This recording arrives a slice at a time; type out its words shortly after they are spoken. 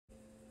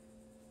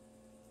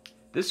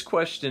This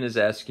question is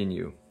asking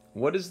you,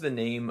 what is the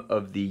name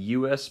of the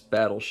U.S.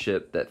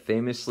 battleship that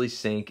famously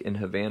sank in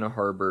Havana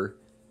Harbor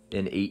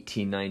in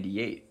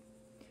 1898?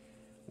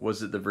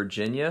 Was it the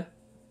Virginia?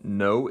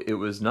 No, it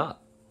was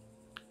not.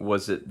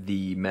 Was it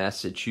the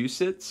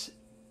Massachusetts?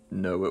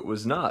 No, it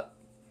was not.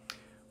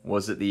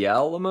 Was it the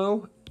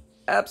Alamo?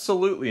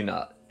 Absolutely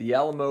not. The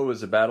Alamo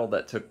was a battle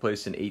that took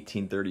place in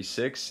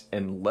 1836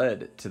 and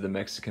led to the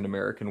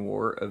Mexican-American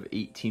War of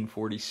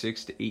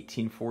 1846 to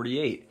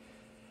 1848.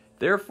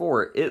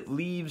 Therefore, it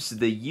leaves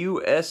the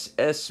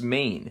USS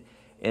Maine,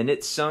 and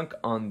it sunk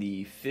on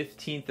the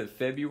 15th of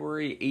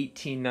February,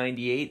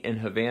 1898 in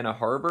Havana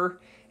Harbor,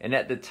 and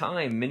at the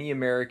time, many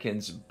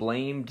Americans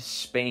blamed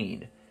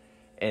Spain,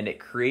 and it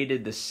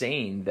created the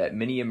saying that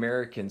many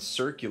Americans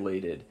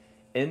circulated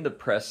in the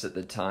press at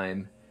the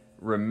time,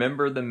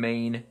 "Remember the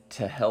Maine,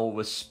 to hell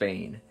with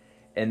Spain."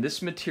 And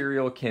this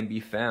material can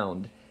be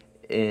found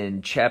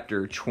in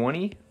chapter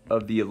 20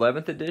 of the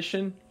 11th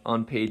edition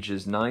on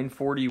pages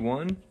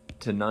 941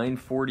 to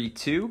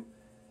 942.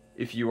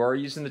 If you are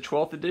using the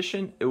 12th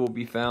edition, it will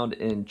be found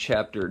in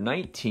chapter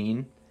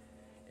 19,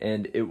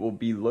 and it will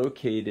be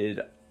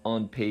located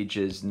on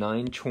pages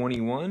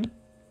 921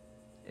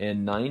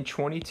 and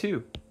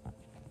 922.